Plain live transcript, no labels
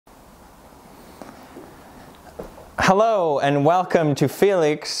Hello and welcome to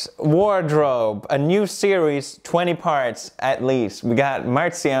Felix Wardrobe, a new series, 20 parts at least. We got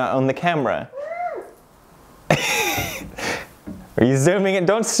Marcia on the camera. Are you zooming in?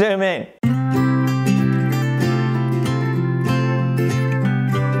 Don't zoom in.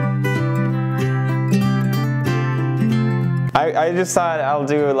 I just thought I'll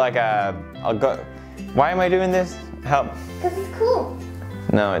do like I'll go. Why am I doing this? Help. Because it's cool.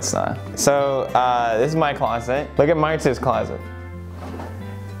 No, it's not. So, this is my closet. Look at Marcia's closet.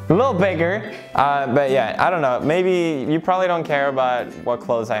 A little bigger, but yeah, I don't know. Maybe you probably don't care about what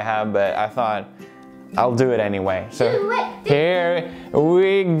clothes I have, but I thought I'll do it anyway. So, here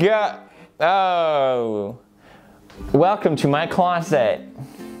we go. Oh, welcome to my closet.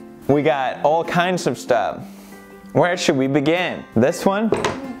 We got all kinds of stuff. Where should we begin? This one?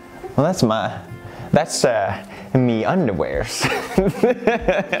 Well, that's me underwears.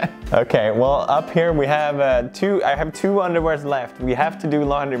 Okay, well up here we have I have two underwears left. We have to do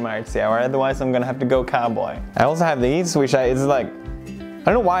laundry, Marcia, or otherwise I'm gonna have to go cowboy. I also have these, which it's like, I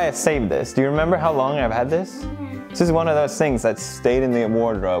don't know why I saved this. Do you remember how long I've had this? This is one of those things that stayed in the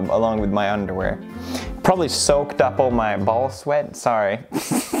wardrobe along with my underwear. Probably soaked up all my ball sweat, sorry.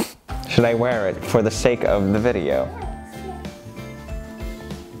 Should I wear it for the sake of the video?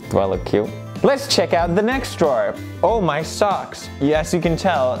 Do I look cute? Let's check out the next drawer. Oh, my socks. Yes, you can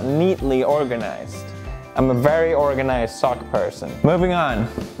tell, neatly organized. I'm a very organized sock person. Moving on.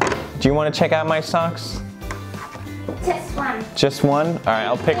 Do you want to check out my socks? Just one. Just one? All right,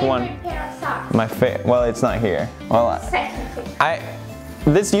 I'll pick one. Pair of socks. Well, it's not here. Well,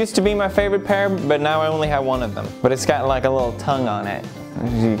 this used to be my favorite pair, but now I only have one of them. But it's got like a little tongue on it.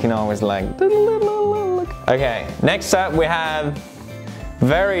 You can always like. Okay, next up we have.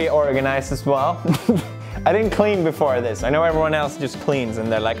 Very organized as well. I didn't clean before this. I know everyone else just cleans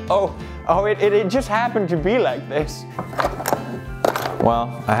and they're like, oh, it just happened to be like this.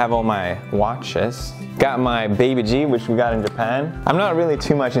 Well, I have all my watches. Got my Baby G, which we got in Japan. I'm not really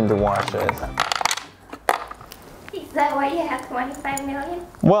too much into watches. Is that why you have 25 million?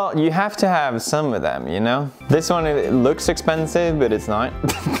 Well, you have to have some of them, you know? This one, it looks expensive, but it's not.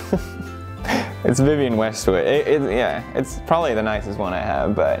 It's Vivienne Westwood. Yeah, it's probably the nicest one I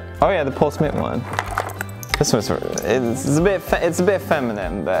have, but oh yeah, the Paul Smith one. This one's it's a bit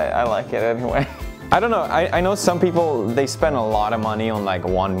feminine, but I like it anyway. I don't know. I know some people they spend a lot of money on like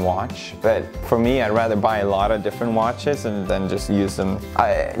one watch, but for me, I'd rather buy a lot of different watches and then just use them.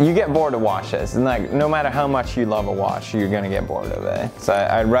 You get bored of watches, and like no matter how much you love a watch, you're gonna get bored of it. So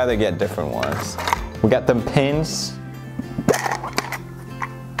I'd rather get different ones. We got them pins.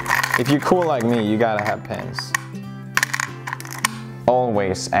 If you're cool like me, you gotta have pins.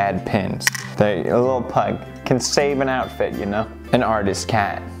 Always add pins. A little pug can save an outfit, you know? An artist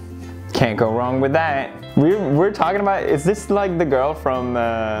cat. Can't go wrong with that. We're talking about, is this like the girl from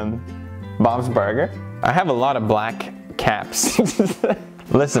Bob's Burger? I have a lot of black caps.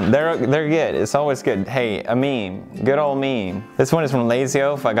 Listen, they're good. It's always good. Hey, a meme. Good old meme. This one is from Lazy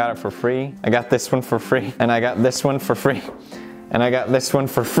Oaf. I got it for free. I got this one for free. And I got this one for free. And I got this one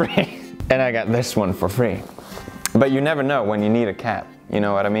for free. And I got this one for free. But you never know when you need a cap. You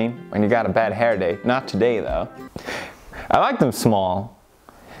know what I mean? When you got a bad hair day. Not today though. I like them small.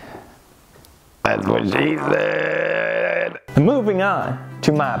 That's what she said. Moving on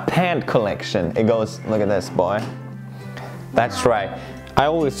to my pant collection. It goes, look at this boy. That's right. I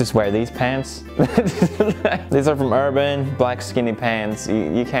always just wear these pants. These are from Urban, black skinny pants.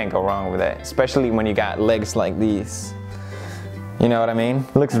 You can't go wrong with it. Especially when you got legs like these. You know what I mean?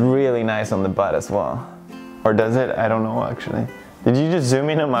 It looks really nice on the butt as well. Or does it? I don't know actually. Did you just zoom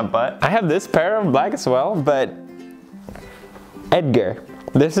in on my butt? I have this pair of black as well, but Edgar.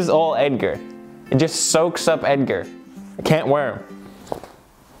 This is all Edgar. It just soaks up Edgar. I can't wear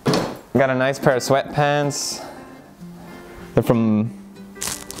them. Got a nice pair of sweatpants. They're from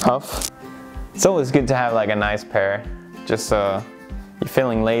Huff. It's always good to have like a nice pair. Just so you're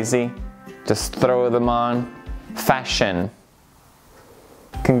feeling lazy, just throw them on. Fashion.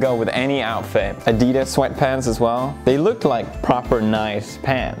 Can go with any outfit. Adidas sweatpants as well. They look like proper nice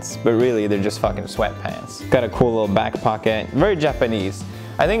pants, but really they're just fucking sweatpants. Got a cool little back pocket. Very Japanese.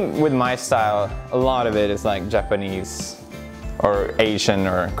 I think with my style, a lot of it is like Japanese or Asian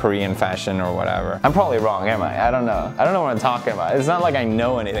or Korean fashion or whatever. I'm probably wrong, am I? I don't know. I don't know what I'm talking about. It's not like I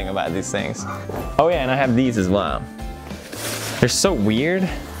know anything about these things. Oh yeah, and I have these as well. They're so weird.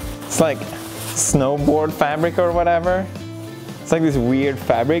 It's like snowboard fabric or whatever. It's like this weird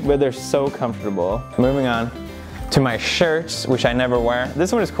fabric, but they're so comfortable. Moving on to my shirts, which I never wear.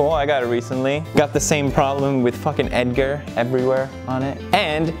 This one is cool, I got it recently. Got the same problem with fucking Edgar everywhere on it.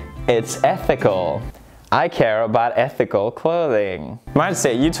 And it's ethical. I care about ethical clothing. Might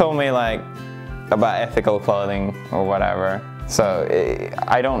say, you told me like about ethical clothing or whatever. So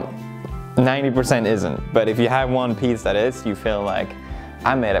I don't, 90% isn't. But if you have one piece that is, you feel like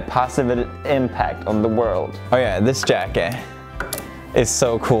I made a positive impact on the world. Oh yeah, this jacket is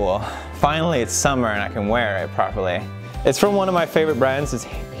so cool. Finally it's summer and I can wear it properly. It's from one of my favorite brands, it's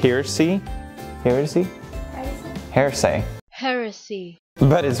Heresy. Heresy? Heresy. Heresy.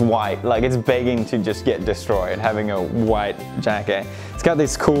 But it's white, like it's begging to just get destroyed, having a white jacket. It's got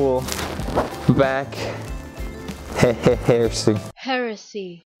this cool back. Heresy.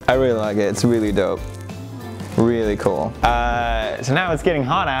 Heresy. I really like it, it's really dope. Really cool. So now it's getting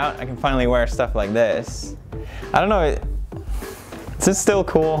hot out, I can finally wear stuff like this. I don't know, is this still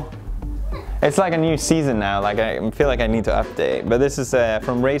cool? It's like a new season now, like I feel like I need to update. But this is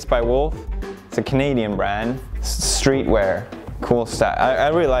from Raised by Wolf. It's a Canadian brand. Streetwear, cool stuff. I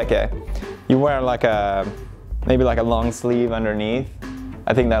really like it. You wear like maybe like a long sleeve underneath.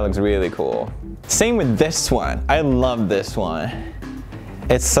 I think that looks really cool. Same with this one. I love this one.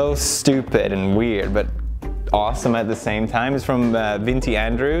 It's so stupid and weird, but awesome at the same time. It's from Vinty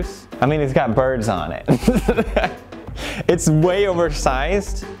Andrews. I mean, it's got birds on it. It's way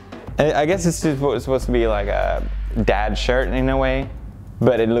oversized. I guess it's supposed to be like a dad shirt in a way,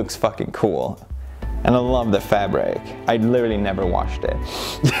 but it looks fucking cool. And I love the fabric. I literally never washed it.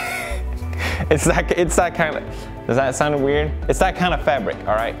 It's that kind of, does that sound weird? It's that kind of fabric,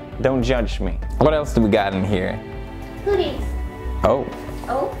 all right? Don't judge me. What else do we got in here? Hoodies. Oh.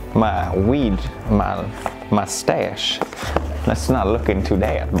 Oh. My weed, my stash. Let's not look into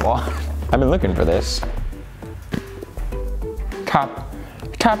that, boy. I've been looking for this.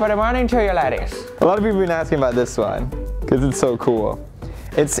 Top of the morning to you ladies. A lot of people have been asking about this one because it's so cool.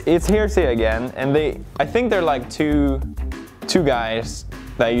 It's Heresy again, and I think they're like two guys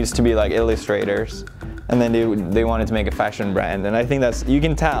that used to be like illustrators, and then they wanted to make a fashion brand, and I think that's, you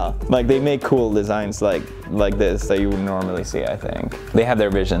can tell, like they make cool designs like this that you would normally see. I think they have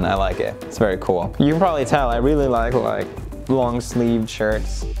their vision. I like it. It's very cool. You can probably tell I really like long sleeved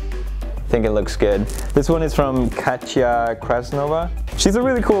shirts. I think it looks good. This one is from Katya Krasnova. She's a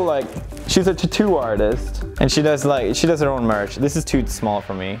really cool, she's a tattoo artist, and she does her own merch. This is too small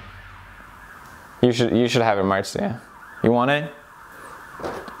for me. You should have it merch, yeah. You want it?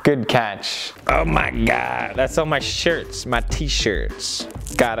 Good catch. Oh my god, that's on my shirts, my t-shirts.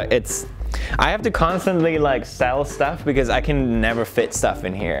 I have to constantly sell stuff because I can never fit stuff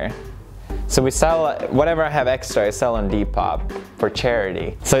in here. So we sell, whatever I have extra, I sell on Depop for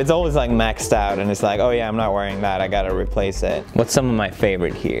charity. So it's always maxed out, and it's like, oh yeah, I'm not wearing that, I gotta replace it. What's some of my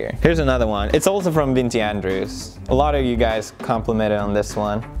favorite here? Here's another one. It's also from Vinty Andrews. A lot of you guys complimented on this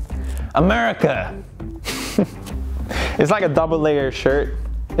one. America! It's like a double layer shirt.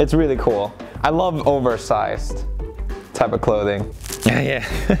 It's really cool. I love oversized type of clothing. Yeah.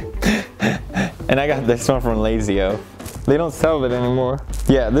 And I got this one from Lazio. They don't sell it anymore.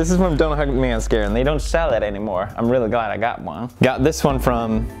 Yeah, this is from Don't Hug Me, I'm Scared, and they don't sell it anymore. I'm really glad I got one. Got this one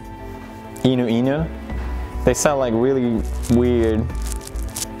from Inu Inu. They sell really weird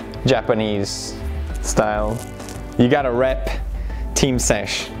Japanese style. You gotta rep Team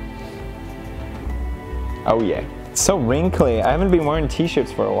Sesh. Oh yeah. It's so wrinkly. I haven't been wearing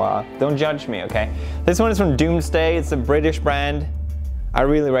t-shirts for a while. Don't judge me, okay? This one is from Doomsday. It's a British brand. I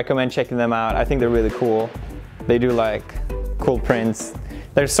really recommend checking them out. I think they're really cool. They do cool prints.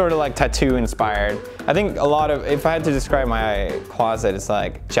 They're sort of tattoo inspired. I think a lot of, if I had to describe my closet, it's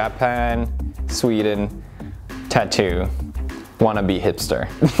Japan, Sweden, tattoo, wannabe hipster.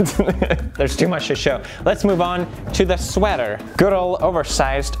 There's too much to show. Let's move on to the sweater. Good old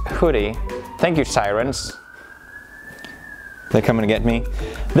oversized hoodie. Thank you, sirens. They're coming to get me.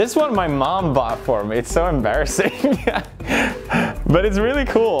 This one my mom bought for me. It's so embarrassing. But it's really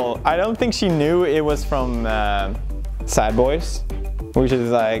cool. I don't think she knew it was from Sad Boys, which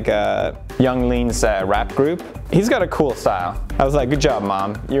is Young Lean's rap group. He's got a cool style. I was like, good job,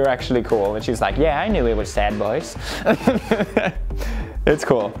 Mom. You're actually cool. And she's like, yeah, I knew it was Sad Boys. It's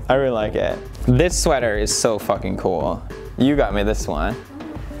cool. I really like it. This sweater is so fucking cool. You got me this one.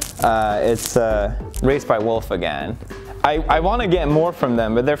 It's Raised by Wolf again. I want to get more from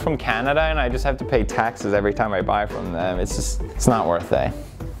them, but they're from Canada and I just have to pay taxes every time I buy from them. It's not worth it.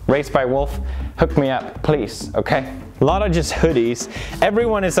 Raised by Wolf, hook me up, please, okay? A lot of just hoodies.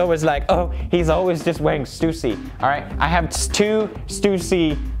 Everyone is always like, oh, he's always just wearing Stussy, all right? I have 2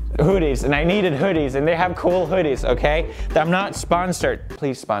 Stussy hoodies and I needed hoodies and they have cool hoodies, okay? I'm not sponsored.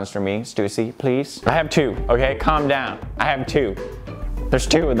 Please sponsor me, Stussy, please. I have 2, okay? Calm down. I have 2. There's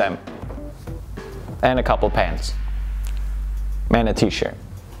 2 of them. And a couple pants. And a t-shirt.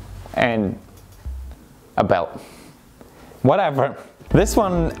 And a belt. Whatever. This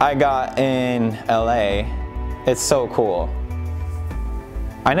one I got in LA. It's so cool.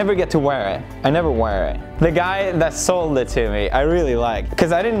 I never get to wear it. I never wear it. The guy that sold it to me, I really like.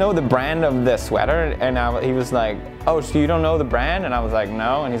 Because I didn't know the brand of the sweater, and he was like, oh, so you don't know the brand? And I was like,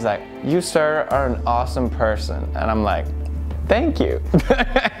 no. And he's like, you, sir, are an awesome person. And I'm like, thank you.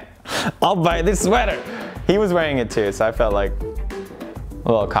 I'll buy this sweater. He was wearing it too, so I felt like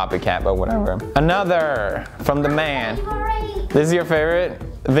a little copycat, but whatever. Another from the man. This is your favorite?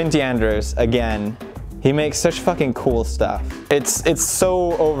 Vinty Andrews, again. He makes such fucking cool stuff. It's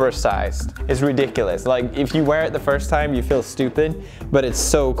so oversized. It's ridiculous. Like, if you wear it the first time, you feel stupid, but it's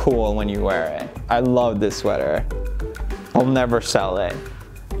so cool when you wear it. I love this sweater. I'll never sell it.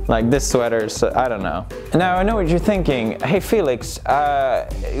 Like, this sweater, I don't know. Now, I know what you're thinking. Hey, Felix,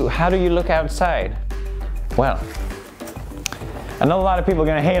 how do you look outside? Well, I know a lot of people are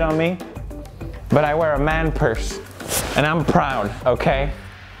gonna hate on me, but I wear a man purse, and I'm proud, okay?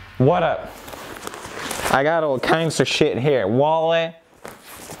 What up? I got all kinds of shit here. Wallet,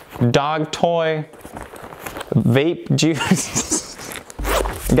 dog toy, vape juice.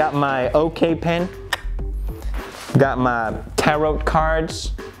 Got my OK pen. Got my tarot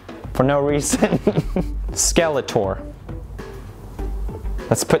cards for no reason. Skeletor.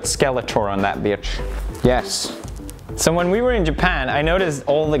 Let's put Skeletor on that bitch. Yes. So when we were in Japan, I noticed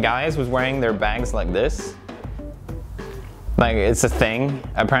all the guys was wearing their bags like this. Like, it's a thing,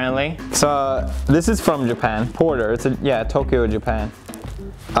 apparently. So this is from Japan, Porter. It's Tokyo, Japan.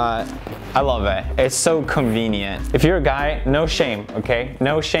 I love it. It's so convenient. If you're a guy, no shame, okay?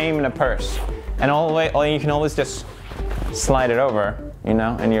 No shame in a purse. And you can always just slide it over, you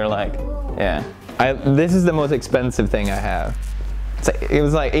know? And you're like, yeah. This is the most expensive thing I have. It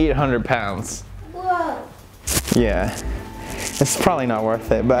was like 800 pounds. Whoa. Yeah. It's probably not worth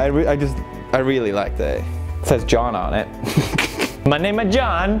it, but I really liked it. It says John on it. My name is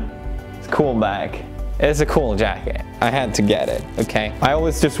John. It's a cool bag. It's a cool jacket. I had to get it, okay? I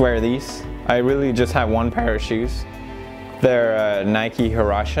always just wear these. I really just have one pair of shoes. They're Nike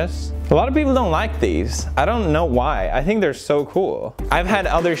Hirashas. A lot of people don't like these. I don't know why. I think they're so cool. I've had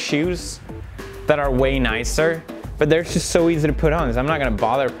other shoes that are way nicer, but they're just so easy to put on, so I'm not gonna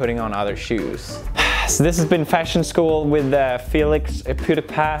bother putting on other shoes. So this has been Fashion School with Felix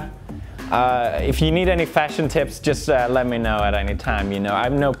PewDiePie. If you need any fashion tips, just let me know at any time, you know. I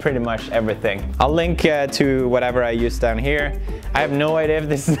know pretty much everything. I'll link to whatever I use down here. I have no idea if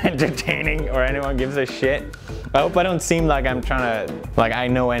this is entertaining or anyone gives a shit. I hope I don't seem like I'm trying to, like I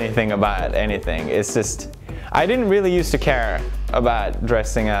know anything about anything. It's just, I didn't really used to care about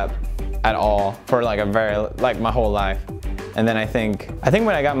dressing up at all for like my whole life. And then I think when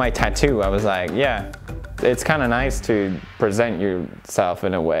I got my tattoo, I was like, yeah, it's kind of nice to present yourself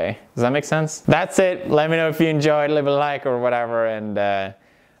in a way. Does that make sense? That's it. Let me know if you enjoyed, leave a like or whatever, and a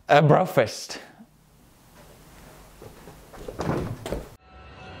brofist.